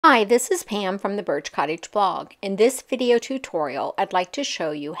Hi, this is Pam from the Birch Cottage blog. In this video tutorial, I'd like to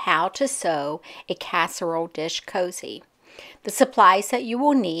show you how to sew a casserole dish cozy. The supplies that you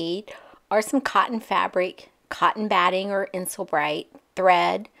will need are some cotton fabric, cotton batting or Insulbright,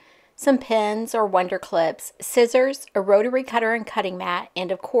 thread, some pins or wonder clips, scissors, a rotary cutter and cutting mat,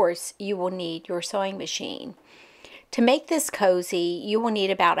 and of course, you will need your sewing machine. To make this cozy, you will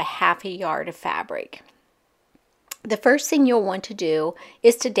need about a half a yard of fabric. The first thing you'll want to do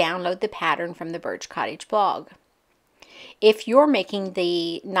is to download the pattern from the Birch Cottage blog. If you're making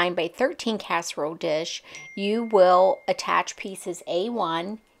the 9x13 casserole dish, you will attach pieces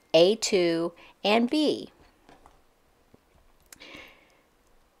A1, A2, and B.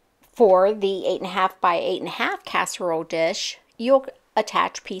 For the 8.5 by 8.5 casserole dish, you'll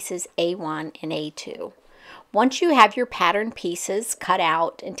attach pieces A1 and A2. Once you have your pattern pieces cut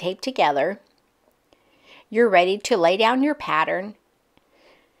out and taped together, you're ready to lay down your pattern,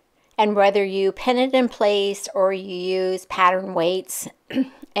 and whether you pin it in place or you use pattern weights,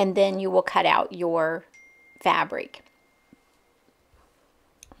 and then you will cut out your fabric.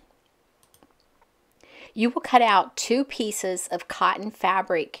 You will cut out 2 pieces of cotton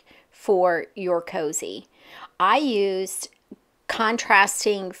fabric for your cozy. I used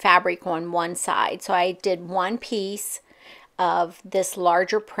contrasting fabric on one side, so I did one piece of this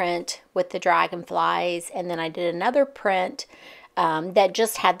larger print with the dragonflies, and then I did another print that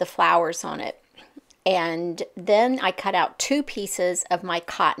just had the flowers on it. And then I cut out 2 pieces of my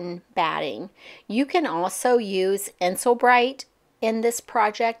cotton batting. You can also use Insulbright in this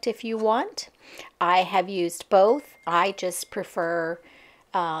project if you want. I have used both. I just prefer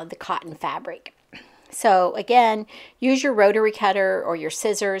the cotton fabric. So again, use your rotary cutter or your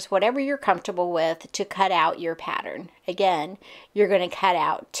scissors, whatever you're comfortable with, to cut out your pattern. Again, you're going to cut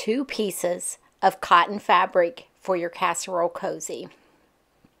out 2 pieces of cotton fabric for your casserole cozy.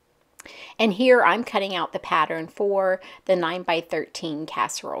 And here I'm cutting out the pattern for the 9x13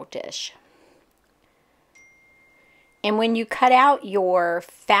 casserole dish. And when you cut out your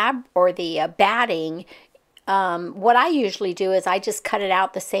the batting, what I usually do is I just cut it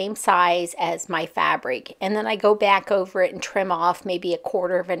out the same size as my fabric, and then I go back over it and trim off maybe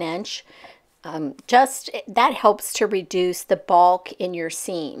 1/4 of an inch. That helps to reduce the bulk in your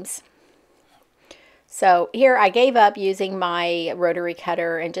seams. So here I gave up using my rotary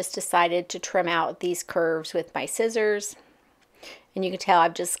cutter and just decided to trim out these curves with my scissors. And you can tell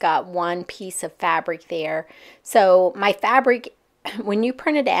I've just got one piece of fabric there. So my fabric, when you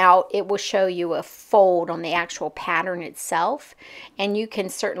print it out, it will show you a fold on the actual pattern itself, and you can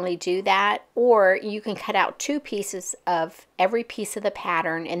certainly do that, or you can cut out 2 pieces of every piece of the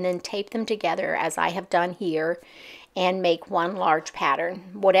pattern and then tape them together as I have done here and make one large pattern,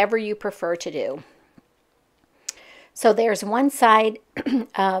 whatever you prefer to do. So there's one side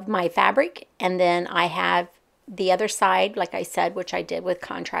of my fabric, and then I have the other side, like I said, which I did with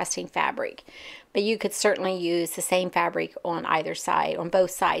contrasting fabric. But you could certainly use the same fabric on either side, on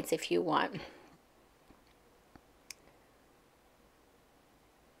both sides if you want.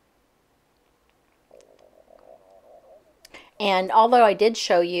 And although I did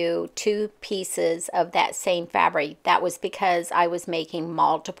show you 2 pieces of that same fabric, that was because I was making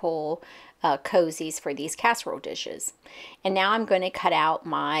multiple cozies for these casserole dishes. And now I'm going to cut out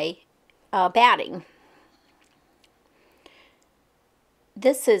my batting.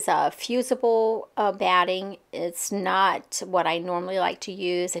 This is a fusible batting. It's not what I normally like to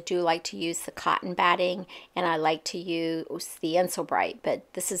use. I do like to use the cotton batting, and I like to use the Insulbright,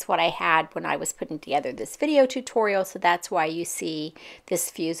 but this is what I had when I was putting together this video tutorial, so that's why you see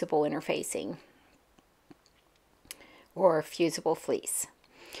this fusible interfacing or fusible fleece.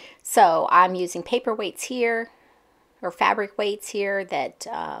 So I'm using paper weights here, or fabric weights here, that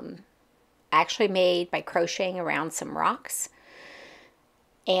actually made by crocheting around some rocks.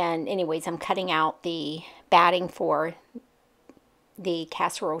 And anyways, I'm cutting out the batting for the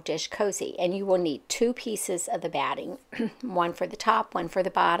casserole dish cozy. And you will need 2 pieces of the batting. One for the top, one for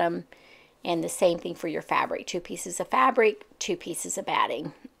the bottom. And the same thing for your fabric. 2 pieces of fabric, 2 pieces of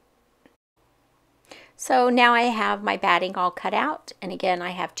batting. So now I have my batting all cut out. And again,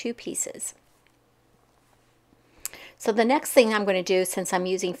 I have 2 pieces. So the next thing I'm going to do, since I'm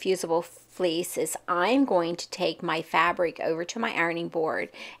using fusible fleece, is I'm going to take my fabric over to my ironing board,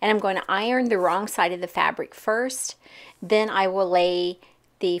 and I'm going to iron the wrong side of the fabric first. Then I will lay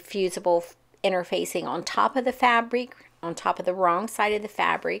the fusible interfacing on top of the fabric, on top of the wrong side of the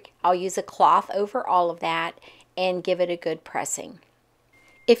fabric. I'll use a cloth over all of that and give it a good pressing.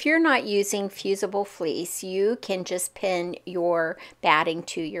 If you're not using fusible fleece, you can just pin your batting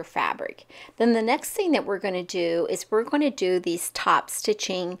to your fabric. Then the next thing that we're going to do is we're going to do these top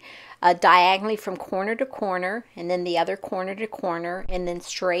stitching diagonally from corner to corner, and then the other corner to corner, and then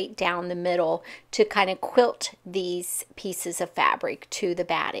straight down the middle to kind of quilt these pieces of fabric to the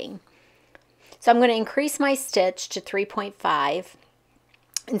batting. So I'm going to increase my stitch to 3.5.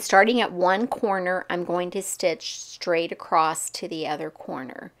 And starting at one corner, I'm going to stitch straight across to the other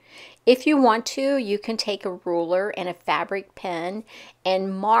corner. If you want to, you can take a ruler and a fabric pen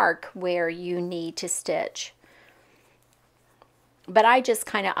and mark where you need to stitch. But I just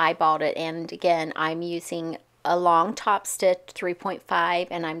kind of eyeballed it, and again, I'm using a long top stitch, 3.5,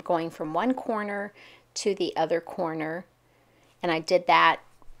 and I'm going from one corner to the other corner. And I did that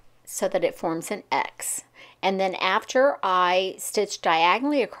so that it forms an X. And then after I stitch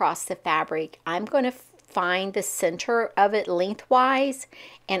diagonally across the fabric, I'm going to find the center of it lengthwise,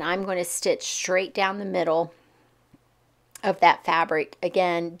 and I'm going to stitch straight down the middle of that fabric.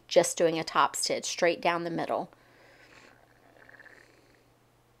 Again, just doing a top stitch straight down the middle.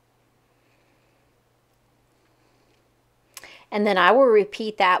 And then I will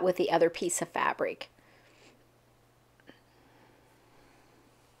repeat that with the other piece of fabric.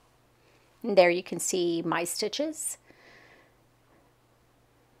 And there you can see my stitches.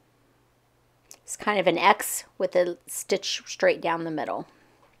 It's kind of an X with a stitch straight down the middle.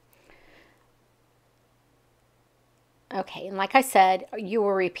 Okay, and like I said, you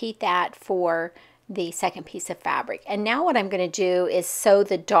will repeat that for the second piece of fabric. And now what I'm going to do is sew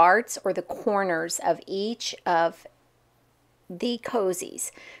the darts or the corners of each of the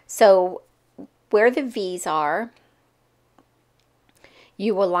cozies. So where the V's are,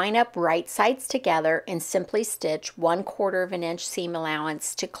 you will line up right sides together and simply stitch 1/4 of an inch seam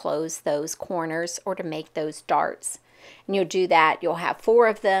allowance to close those corners or to make those darts. And you'll do that, you'll have 4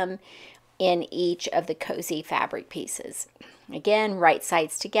 of them in each of the cozy fabric pieces. Again, right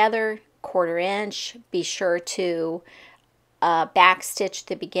sides together, 1/4 inch. Be sure to back stitch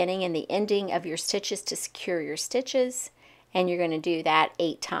the beginning and the ending of your stitches to secure your stitches, and you're going to do that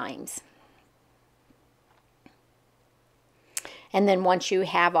 8 times. And then once you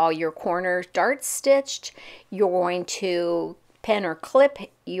have all your corner darts stitched, you're going to pin or clip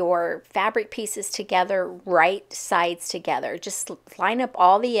your fabric pieces together, right sides together. Just line up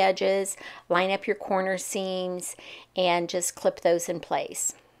all the edges, line up your corner seams, and just clip those in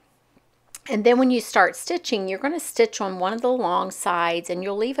place. And then when you start stitching, you're going to stitch on one of the long sides, and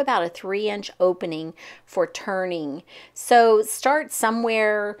you'll leave about a 3-inch opening for turning. So start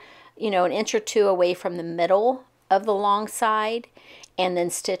somewhere, an inch or 2 away from the middle of the long side, and then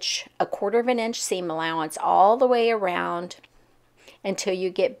stitch a 1/4 of an inch seam allowance all the way around until you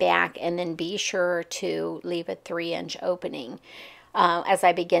get back, and then be sure to leave a 3-inch opening. As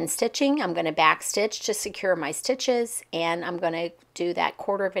I begin stitching, I'm going to back stitch to secure my stitches, and I'm going to do that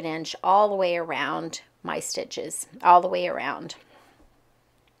 1/4 of an inch all the way around my stitches, all the way around.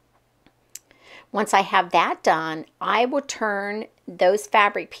 Once I have that done, I will turn those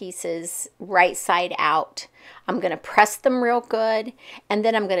fabric pieces right side out. I'm going to press them real good, and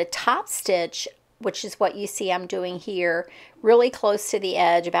then I'm going to top stitch, which is what you see I'm doing here, really close to the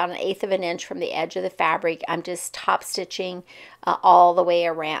edge, about 1/8 of an inch from the edge of the fabric. I'm just top stitching all the way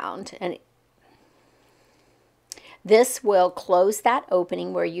around. And this will close that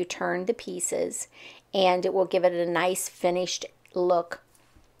opening where you turn the pieces, and it will give it a nice finished look.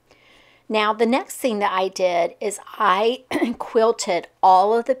 Now, the next thing that I did is I quilted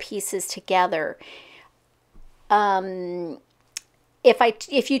all of the pieces together.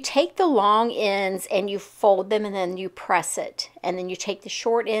 If you take the long ends and you fold them and then you press it, and then you take the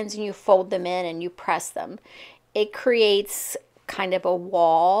short ends and you fold them in and you press them, it creates kind of a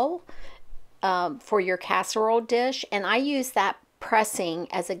wall for your casserole dish. And I use that pressing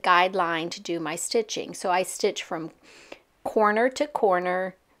as a guideline to do my stitching. So I stitch from corner to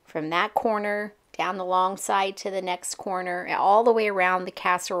corner, from that corner down the long side to the next corner, all the way around the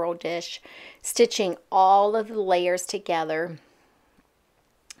casserole dish, stitching all of the layers together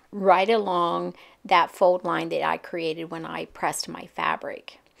right along that fold line that I created when I pressed my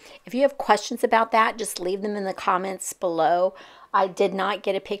fabric. If you have questions about that, just leave them in the comments below. I did not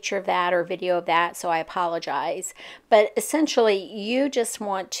get a picture of that or video of that, so I apologize. But essentially, you just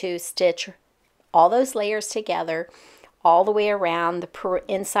want to stitch all those layers together all the way around the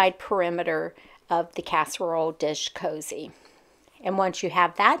inside perimeter of the casserole dish cozy. And once you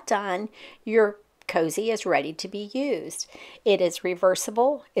have that done, your cozy is ready to be used. It is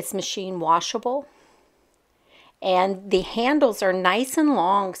reversible, it's machine washable, And the handles are nice and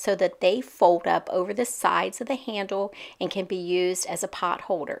long so that they fold up over the sides of the handle and can be used as a pot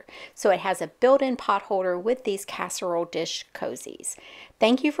holder. So it has a built-in pot holder with these casserole dish cozies.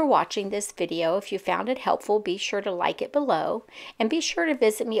 Thank you for watching this video. If you found it helpful, be sure to like it below. And be sure to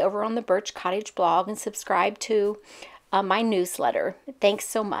visit me over on the Birch Cottage blog and subscribe to my newsletter. Thanks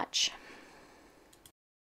so much.